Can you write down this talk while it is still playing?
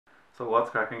So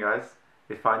what's cracking, guys?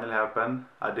 It finally happened.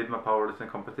 I did my powerlifting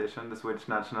competition, the Swedish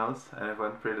Nationals, and it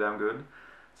went pretty damn good.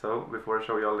 So before I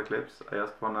show you all the clips, I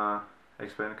just wanna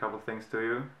explain a couple things to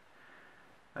you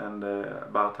and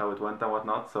about how it went and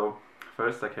whatnot. So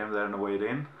first I came there and weighed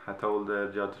in. I told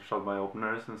the judges all my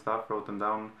openers and stuff, wrote them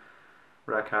down,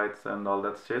 rack heights and all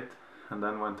that shit, and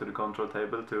then went to the control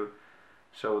table to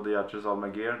show the judges all my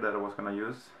gear that I was gonna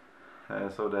use,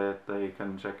 so that they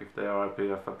can check if they are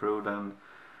IPF approved and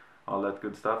all that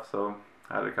good stuff. So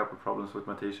I had a couple problems with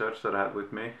my t-shirts that I had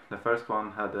with me. The first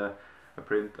one had a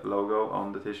print logo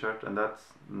on the t-shirt, and that's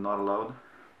not allowed,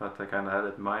 but I kinda had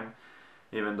it in mind.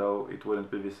 Even though it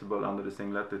wouldn't be visible under the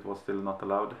singlet, it was still not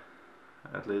allowed.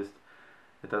 At least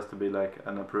it has to be like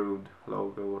an approved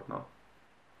logo or whatnot.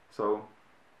 So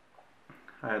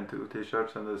I had two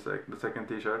t-shirts, and the second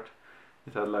t-shirt,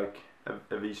 it had like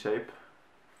a V shape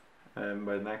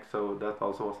by the neck, so that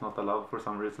also was not allowed for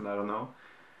some reason, I don't know.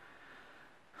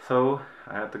 So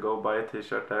I had to go buy a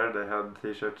t-shirt there. They had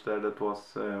t-shirts there that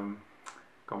was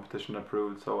competition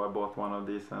approved, so I bought one of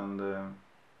these, and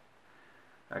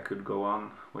I could go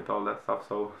on with all that stuff.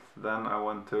 So then I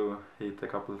went to eat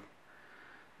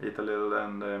a little,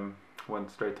 and went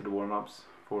straight to the warm-ups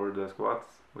for the squats,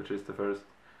 which is the first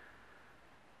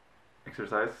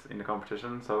exercise in the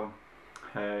competition. So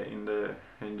in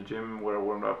the gym where I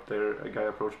warmed up there, a guy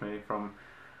approached me from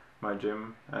my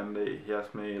gym, and he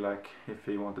asked me like if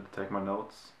he wanted to take my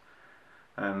notes.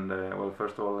 And well,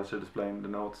 first of all, I should explain the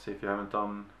notes. If you haven't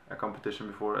done a competition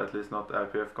before, at least not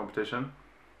IPF competition,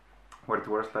 what it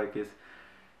works like is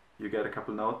you get a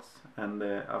couple notes, and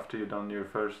after you've done your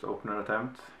first opener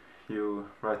attempt, you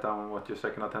write down what your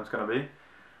second attempt's gonna be,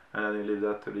 and then you leave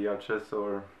that to the judges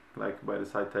or like by the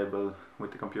side table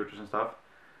with the computers and stuff,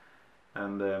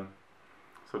 and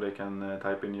so they can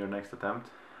type in your next attempt.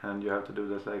 And you have to do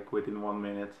this like within 1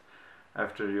 minute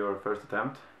after your first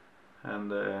attempt,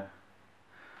 and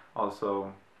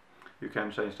also you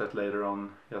can change that later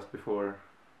on, just before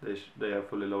they have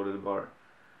fully loaded the bar.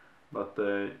 But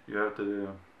you have to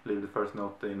leave the first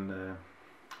note in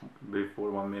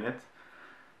before 1 minute.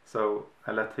 So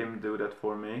I let him do that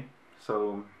for me.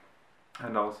 So,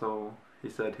 and also he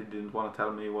said he didn't want to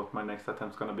tell me what my next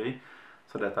attempt's gonna be,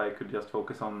 so that I could just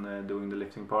focus on doing the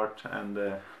lifting part and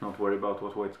not worry about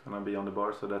what weight's gonna be on the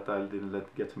bar, so that I didn't let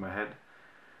it get to my head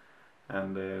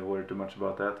and worry too much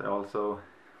about that. I also,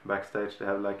 backstage they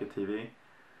have like a TV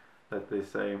that they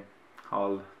say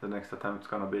all the next attempt's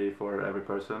gonna be for every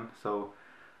person. So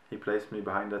he placed me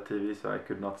behind that TV so I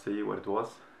could not see what it was,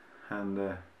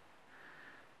 and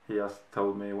he just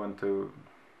told me when to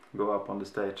go up on the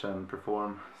stage and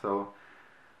perform. So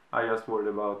I just worried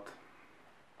about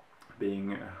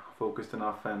being focused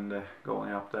enough and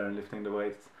going up there and lifting the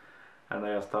weights, and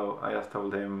I just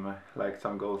told him like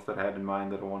some goals that I had in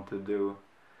mind that I wanted to do,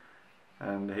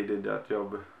 and he did that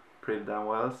job pretty damn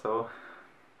well. So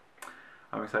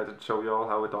I'm excited to show you all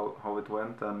how it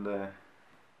went, and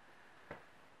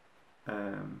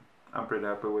I'm pretty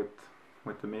happy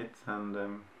with the meet,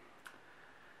 and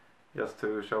just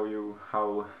to show you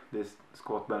how this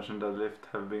squat, bench and deadlift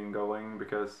have been going,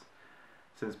 because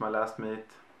since my last meet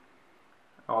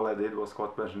all I did was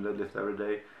squat, bench and deadlift every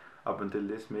day up until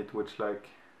this meet, which like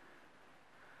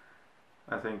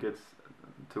I think it's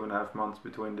 2.5 months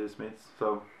between these meets.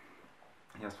 So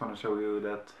I just want to show you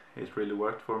that it really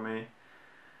worked for me.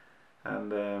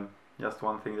 And just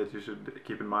one thing that you should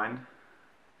keep in mind,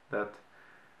 that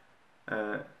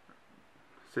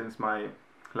since my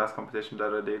last competition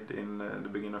that I did in the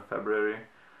beginning of February,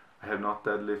 I have not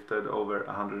deadlifted over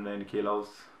 180 kilos.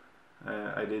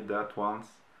 I did that once,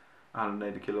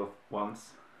 180 kilo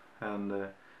once, and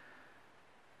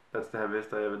that's the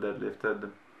heaviest I ever deadlifted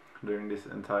during this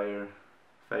entire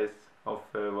phase of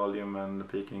volume and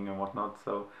peaking and whatnot.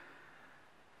 So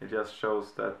it just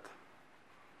shows that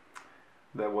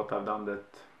what I've done that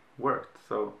worked.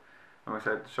 So I'm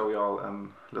excited to show you all,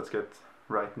 and let's get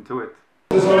right into it.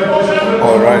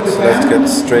 Alright, so let's get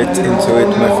straight into it.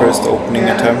 My first opening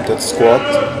attempt at squat,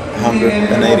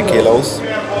 180 kilos.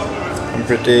 I'm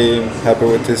pretty happy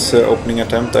with this opening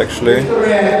attempt actually,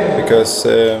 because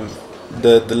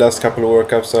the last couple of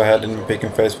workouts I had in the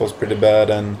peaking phase was pretty bad,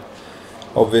 and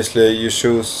obviously you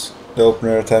choose the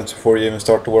opener attempts before you even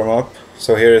start to warm up.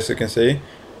 So here, as you can see,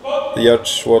 the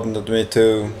judge wanted me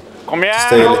to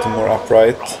stay a little more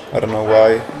upright, I don't know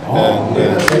why, and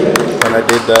when I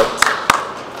did that,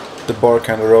 the bar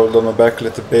kind of rolled on my back a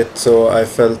little bit, so I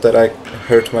felt that I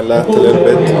hurt my lat a little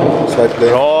bit, slightly.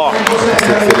 I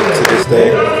still feel it to this day,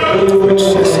 which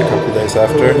is a couple days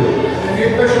after.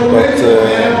 But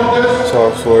so I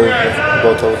was worried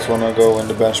about how it's gonna go in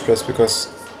the bench press, because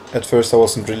at first I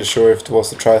wasn't really sure if it was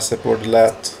the tricep or the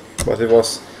lat, but it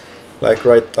was like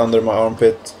right under my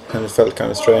armpit and it felt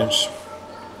kind of strange.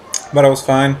 But I was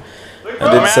fine. I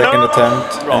did the second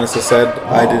attempt, and as I said,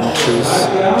 I didn't choose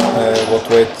what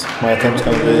weight my attempt's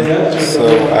gonna be, so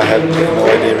I had no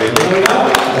idea really.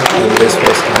 And this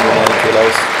was 190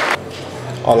 kilos.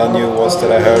 All I knew was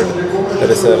that I heard that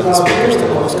they said at the speakers that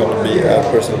it was gonna be a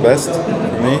personal best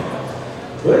for me.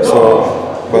 So,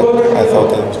 but I thought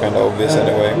that it was kind of obvious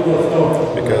anyway,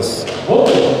 because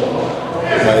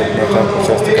my attempt was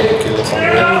just a couple kilos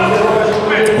under.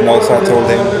 And also I told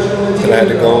him that I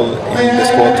had a goal in the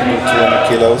squat to do 200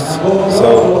 kilos, so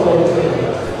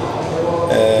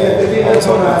I was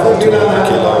hoping for 200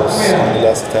 kilos on the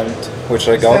last attempt, which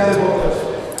I got,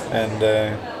 and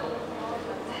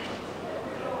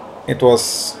it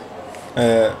was,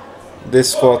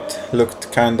 this squat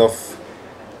looked kind of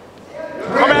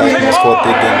like my squat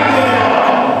did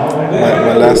in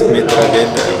my last meet that I did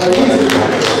when I did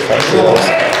 125 kilos,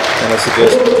 and I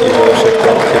suggest you check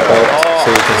that clip out so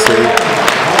you can see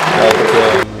like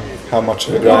how much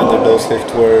of a grinder those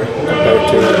lifts were compared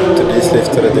to these lifts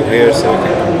that I do here, so you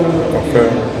can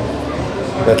confirm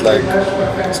that like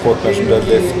squat bench and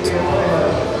deadlift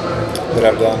that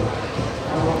I've done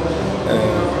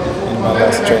in my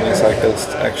last training cycles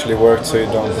actually worked, so you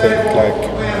don't think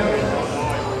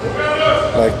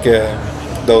like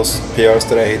those PRs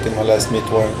that I hit in my last meet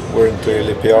weren't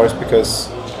really PRs, because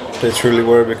they truly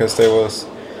were, because they was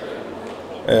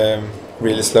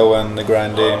really slow and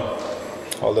grindy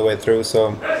all the way through,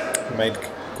 so I made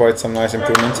quite some nice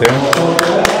improvements here.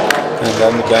 And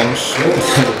then the bench,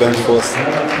 the bench was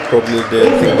probably the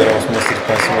thing that I was most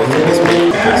expensive with in this meet,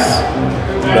 because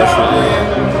that's really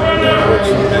never works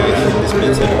for me in these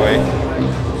meets anyway,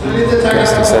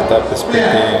 because the setup is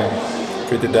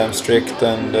pretty damn strict,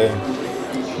 and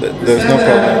there's no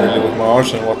problem really with my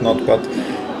arch and whatnot, but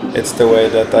it's the way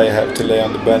that I have to lay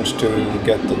on the bench to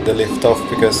get the lift off,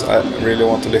 because I really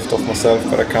want to lift off myself,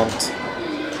 but I can't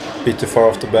be too far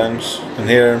off the bench. And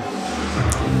here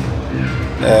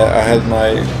I held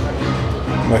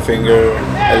my finger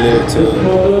a little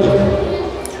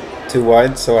too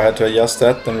wide, so I had to adjust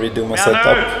that and redo my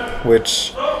setup,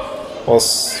 which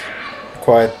was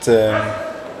quite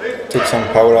took some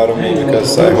power out of me,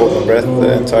 because I hold my breath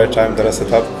the entire time that I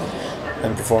set up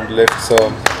and perform the lift, so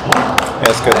I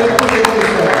just got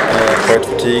quite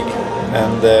fatigued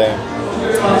and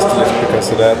missed the lift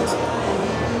because of that.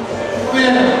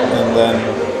 And then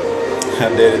I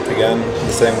did it again,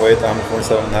 the same weight,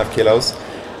 147.5 kilos,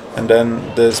 and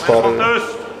then the spotter,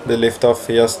 the lift off,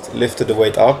 he just lifted the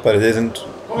weight up, but it didn't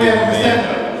give me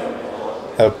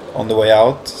help on the way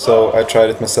out, so I tried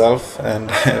it myself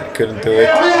and couldn't do it,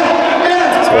 so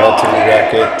I had to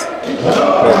re-rack it, but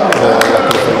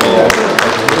luckily for me I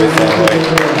did it anyway,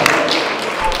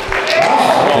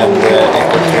 and it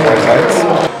got 3 hard heights.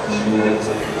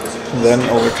 Then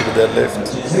over to the deadlift,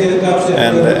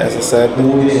 and as I said,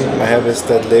 my heaviest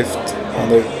deadlift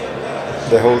under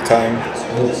the whole time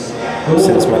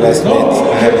since my last meet.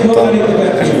 I haven't done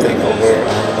anything over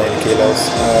 180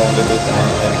 kilos, I only did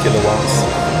 180 kilo once,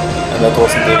 and that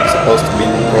wasn't even supposed to be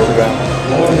in the program,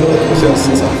 it was just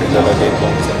something that I did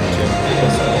once in the gym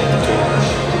because I wanted to,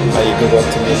 my ego got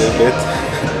to me a little bit.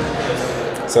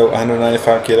 So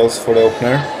 195 kilos for the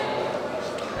opener.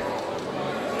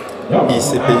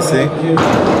 Easy peasy,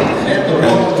 and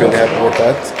pretty happy with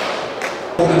that.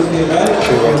 2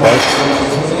 weight heights,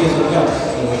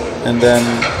 and then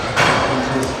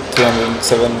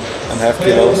 207.5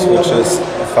 kilos, which is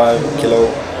 5 kilo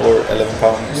or 11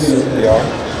 pounds PR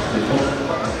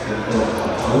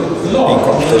in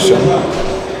competition.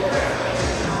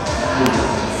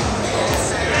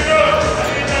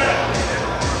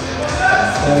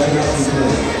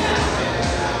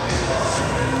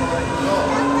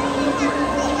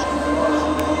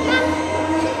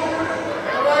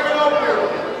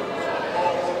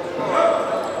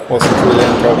 Wasn't really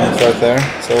any problems right there,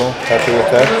 so happy with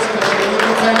that.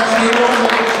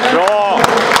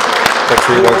 Got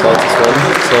 3 weight heights as well,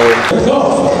 so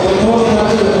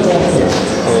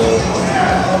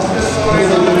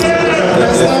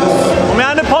Kom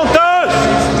igen nu Pontus!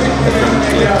 I think it's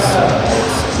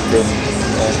improved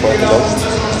quite a lot.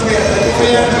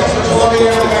 A lot of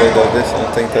stiff leg deadlifts, and I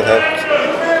think that helped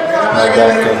my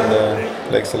back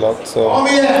and legs a lot, so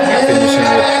finishing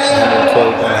with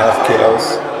 112.5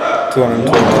 kilos. 220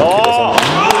 kilos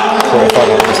for a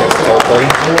 560 total.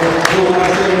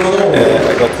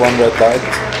 I got 1 red light,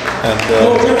 and at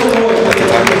the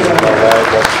time I didn't know why,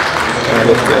 but I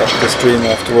looked at the stream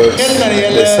afterwards.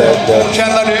 They said that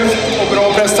godkända lyft och bra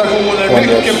prestationer, one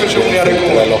mycket rush personliga didn't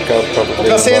think that I rekord. lock out probably.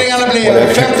 Placeringarna But blev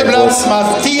whatever, femte it plats was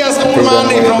Mattias improved Norman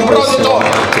anyway ifrån because you Brödetorp.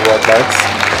 need to work backs.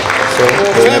 So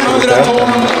Och very happy with 500 that, ton,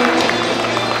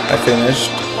 and I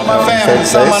finished 5 third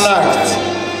place. sammanlagt.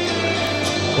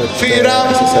 With, 4,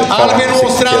 as I said, Albin 560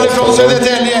 Åstrand kilos från total,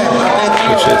 Södertälje.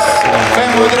 which is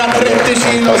 530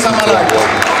 kilo sammanlagt.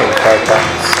 45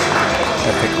 pounds,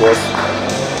 I think it was.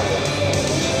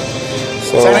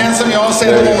 So, Sen en som jag har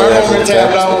sett många gånger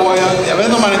tävla och jag vet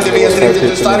inte om man inte vet riktigt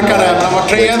hur stark han är, men han var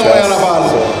 3 då i alla fall.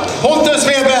 Pontus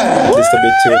Weber! At least a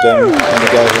bit to them, and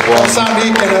the guy who won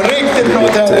Sandviken, en riktigt bra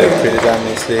did tävling. pretty damn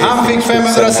easily. Han fick He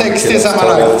put 560 kilos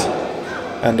sammanlagt. total,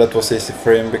 and that was easy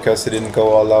for him because he didn't go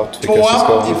all out because he's Tvåa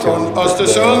going ifrån to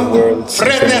Östersund, the Worlds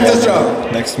Fred Netterström.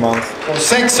 next month. Och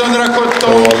So all his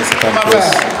attempt 617,5. was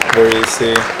very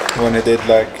easy when he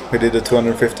did a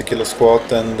 250 kilo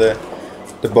squat, and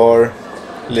the bar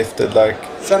lifted like.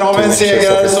 Sen har vi en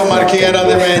segrare som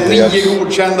markerade med 9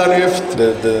 godkända lyft.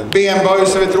 Benböj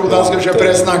så vi trodde han skulle köra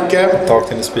pressnacke.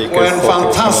 Och en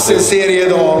fantastisk serie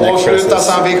idag. Avslutas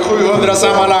han fick 700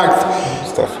 sammanlagt.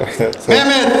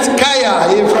 Mehmet Kaja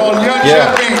ifrån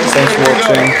Jönköping. Thanks for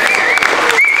watching.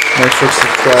 Make sure to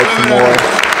subscribe for more.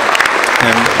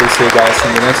 And we'll see you guys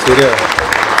in the next video.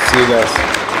 See you guys.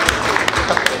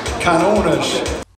 Kanoners.